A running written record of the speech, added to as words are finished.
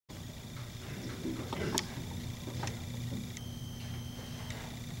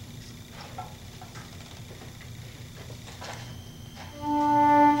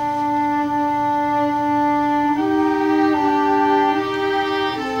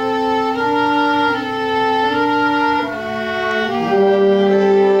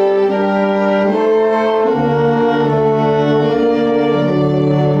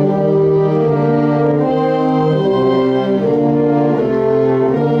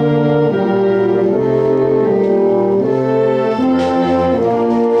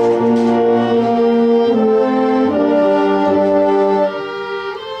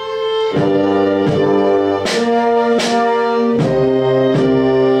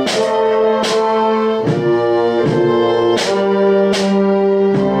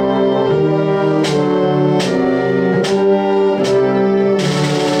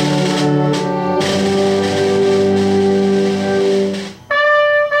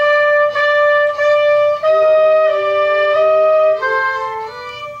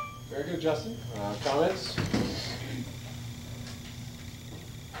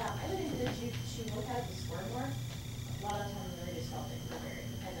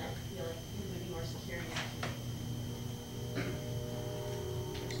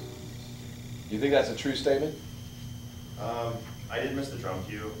You think that's a true statement? I did miss the drum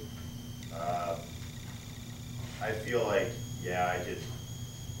cue. I feel like, yeah, I did,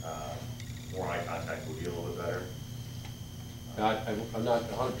 more eye contact would be a little bit better. I'm not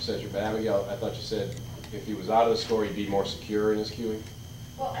 100% sure, but Abigail, I thought you said if he was out of the score, he'd be more secure in his cueing?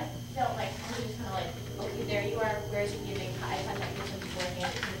 Well, I felt like he was kind of like, okay, there you are, where's you giving eye contact with him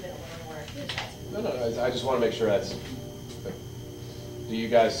beforehand, it could have been a little more effective. No, I just want to make sure that's, do you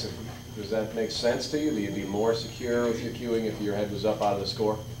guys, does that make sense to you? Do you be more secure with your cueing if your head was up out of the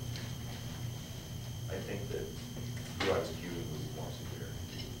score? I think that who I was cueing was more secure.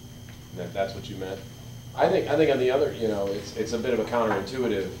 That's what you meant? I think on the other, you know, it's a bit of a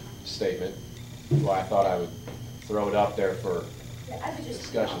counterintuitive statement. Well, I thought I would throw it up there for I was just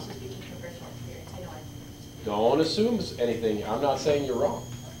discussion. also speaking from personal experience. I know I. Don't assume anything. I'm not saying you're wrong.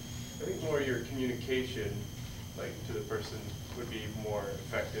 I think more your communication, like to the person, would be more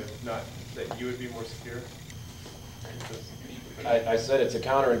effective, not that you would be more secure. I said it's a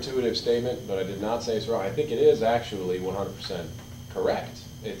counterintuitive statement, but I did not say it's wrong. I think it is actually 100% correct.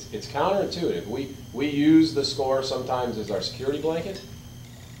 It's counterintuitive. We use the score sometimes as our security blanket,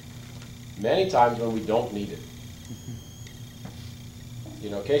 many times when we don't need it. You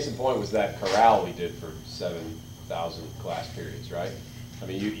know, case in point was that chorale we did for 7,000 class periods, right? I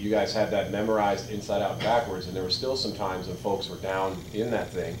mean, you guys had that memorized inside out and backwards, and there were still some times when folks were down in that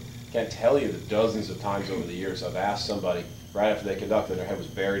thing. Can't tell you the dozens of times over the years I've asked somebody right after they conducted, their head was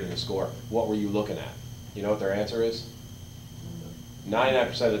buried in the score, what were you looking at? You know what their answer is? 99%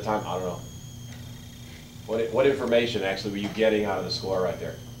 of the time, I don't know. What information actually were you getting out of the score right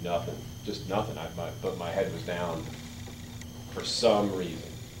there? Nothing, just nothing. But my head was down for some reason.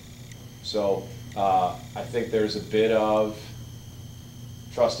 So I think there's a bit of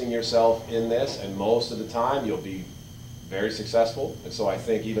trusting yourself in this, and most of the time you'll be very successful. And so I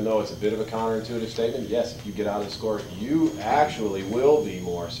think even though it's a bit of a counterintuitive statement, yes, if you get out of the score, you actually will be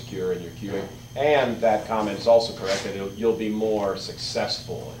more secure in your cueing. And that comment is also correct, that you'll be more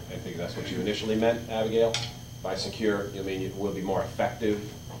successful. I think that's what you initially meant, Abigail. By secure, you mean it will be more effective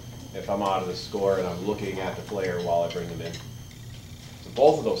if I'm out of the score and I'm looking at the player while I bring them in. So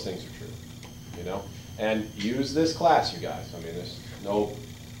both of those things are true, you know? And use this class, you guys. I mean, there's no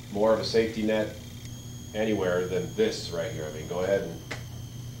more of a safety net anywhere than this right here. I mean, go ahead and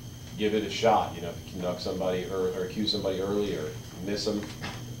give it a shot. You know, if you conduct somebody or cue somebody early or miss them,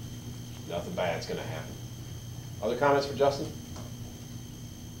 nothing bad's going to happen. Other comments for Justin?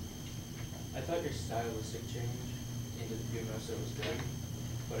 I thought your stylistic change into the Fumosa was good,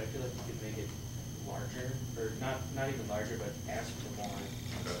 but I feel like you could make it larger, or not even larger, but ask for more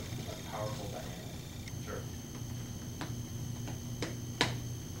powerful dynamic. Sure.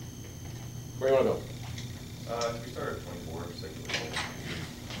 Where do you want to go? We started at 24, just like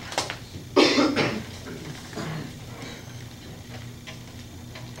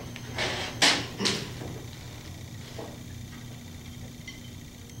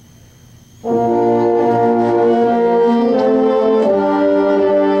Oh.